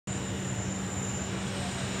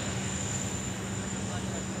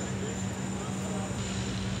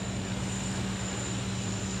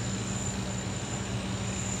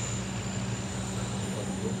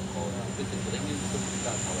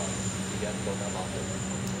about it.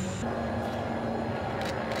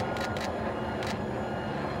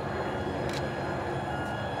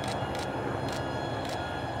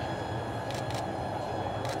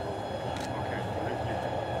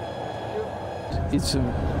 It's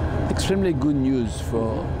extremely good news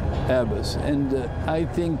for Airbus, and I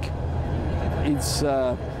think it's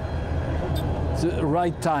the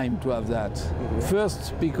right time to have that.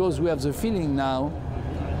 First, because we have the feeling now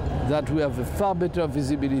that we have a far better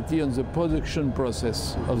visibility on the production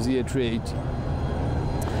process of the A380.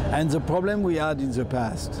 And the problem we had in the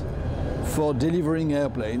past for delivering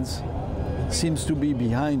airplanes seems to be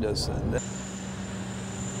behind us.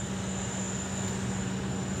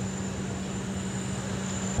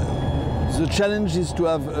 The challenge is to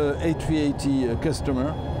have an A380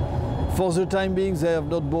 customer. For the time being, they have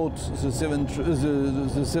not bought the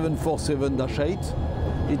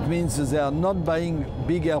 747-8. It means they are not buying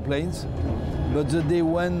big airplanes, but the day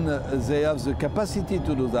when they have the capacity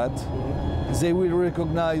to do that, they will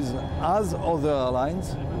recognize, as other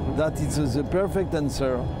airlines, that it's the perfect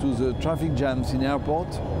answer to the traffic jams in airport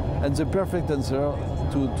and the perfect answer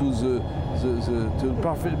to the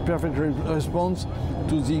perfect response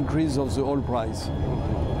to the increase of the oil price.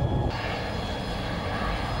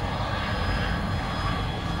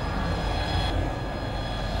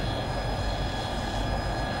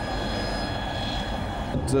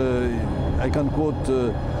 I can quote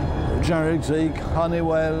General Electric,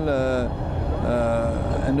 Honeywell,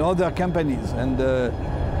 and other companies. And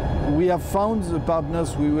we have found the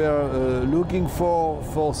partners we were looking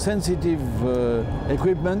for sensitive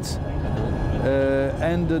equipment.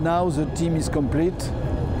 And now the team is complete.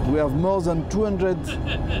 We have more than 200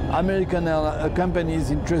 American companies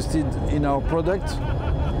interested in our product.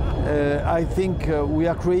 I think we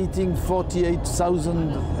are creating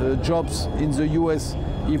 48,000 jobs in the US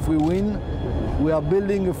if we win. We are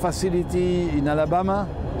building a facility in Alabama.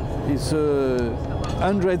 It's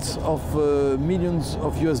hundreds of millions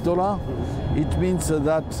of US dollars. It means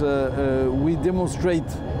that we demonstrate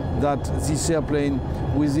that this airplane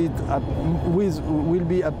will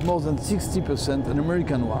be at more than 60% an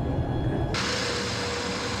American one.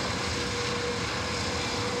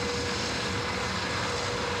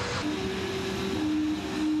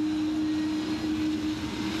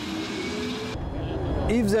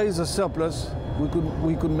 If there is a surplus, we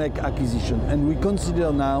could make acquisition, and we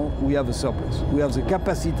consider now we have a surplus. We have the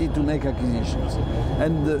capacity to make acquisitions,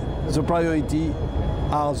 and the priority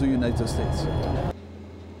are the United States.